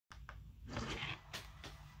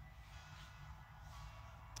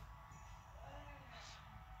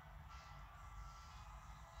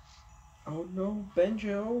Oh no,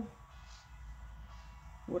 Benjo!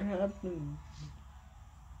 What happened?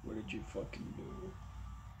 What did you fucking do?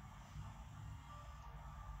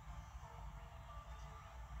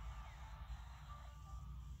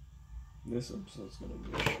 This episode's gonna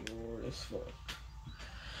be short as fuck.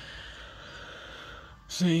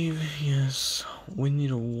 Save, yes. We need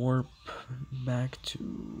to warp back to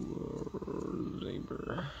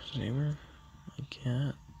Zaber. Zaber? I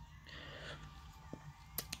can't.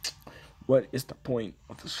 What is the point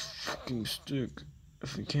of this fucking stick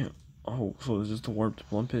if we can't? Oh, so it's just a warp to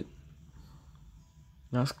plump it?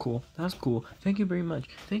 That's cool. That's cool. Thank you very much.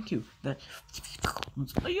 Thank you. That's useful.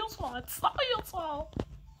 It's so useful.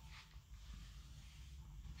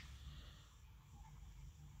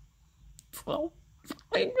 So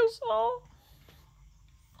useful.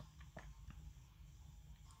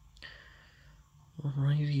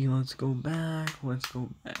 Alrighty, let's go back. Let's go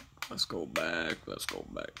back. Let's go back. Let's go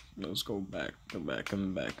back. Let's go back. Come back.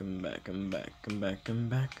 Come back. Come back. Come back. Come back. Come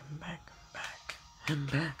back. Come back. Come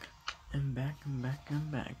back. And back. And back.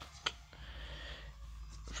 And back.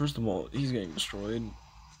 First of all, he's getting destroyed.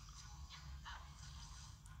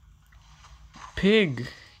 Pig,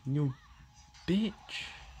 you bitch.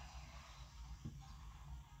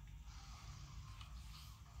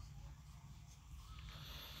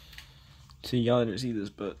 See, y'all didn't see this,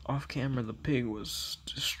 but off camera, the pig was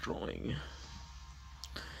destroying.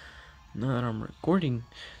 Now that I'm recording,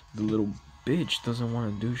 the little bitch doesn't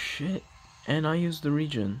want to do shit. And I use the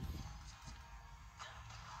regen.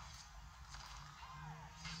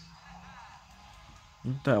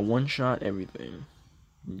 That one shot everything.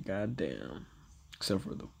 Goddamn. Except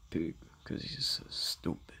for the pig, because he's so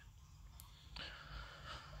stupid.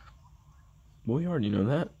 Well, we already know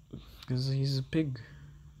that, because he's a pig.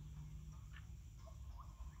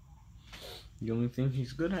 The only thing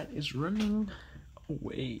he's good at is running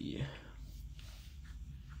away.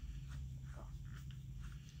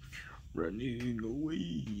 Running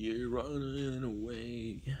away, running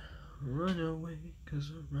away. Run away,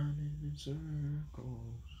 cause I'm running in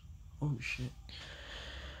circles. Oh shit.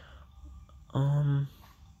 Let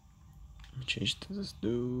me change to this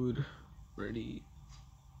dude. Ready.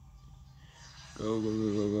 Go, go,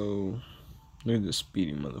 go, go, go. Look at this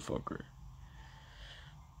speedy motherfucker.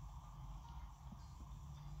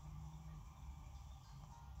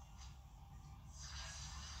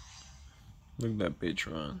 Look at that bitch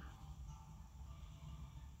run.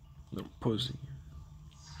 Little pussy.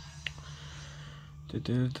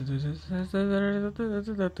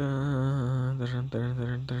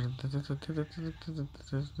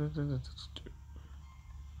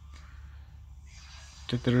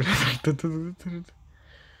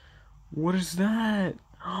 What is that?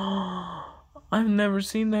 I've never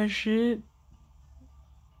seen that shit.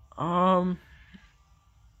 Run.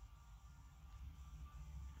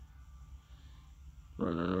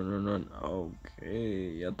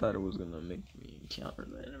 Okay, I thought it was gonna make me encounter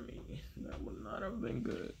the enemy. That would not have been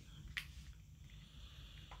good.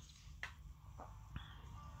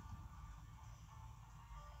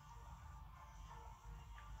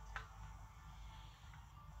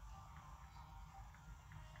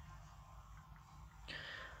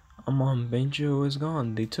 Benjo is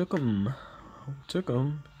gone. They took him.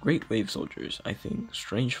 Great wave soldiers, I think.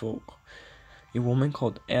 Strange folk. A woman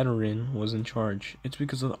called Aderin was in charge. It's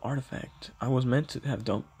because of the artifact. I was meant to have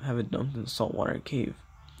it dumped in the saltwater cave.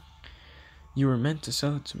 You were meant to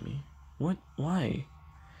sell it to me. What? Why?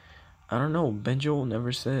 I don't know. Benjo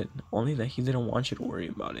never said. Only that he didn't want you to worry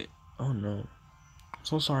about it. Oh no. I'm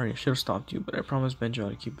so sorry. I should have stopped you, but I promised Benjo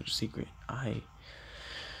to keep it a secret.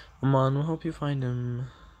 Come on, we'll help you find him.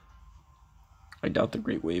 I doubt the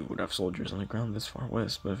Great Wave would have soldiers on the ground this far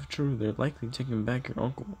west, but if true, they're likely taking your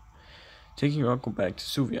uncle back to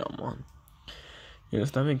Suvia, Amon. Yes,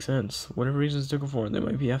 that makes sense. Whatever reasons took him for, they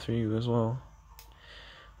might be after you as well.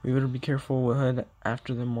 We better be careful. We'll head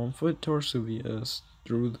after them on foot towards Suvias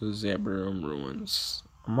through the Zabram ruins.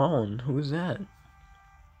 Amon, who is that?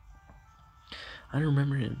 I don't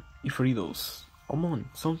remember him. Ifridos. Amon,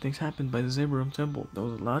 something's happened by the Zabram temple. There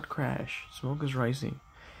was a loud crash. Smoke is rising.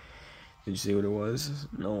 Did you see what it was?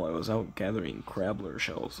 No, I was out gathering crabbler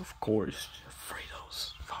shells, of course.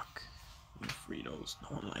 Fritos. Fuck. You Fritos.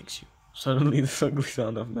 No one likes you. Suddenly, this ugly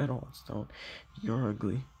sound of metal on stone. You're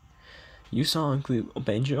ugly. You saw Uncle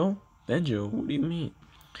Benjo? Benjo? What do you mean?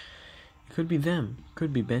 It could be them.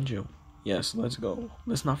 Could be Benjo. Yes, let's go.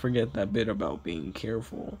 Let's not forget that bit about being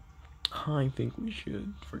careful. I think we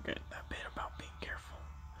should forget that bit about being careful.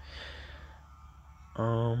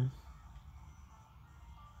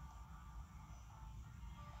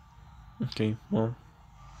 Okay, well,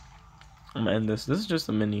 I'm gonna end this. This is just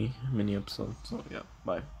a mini episode. So yeah,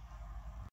 bye.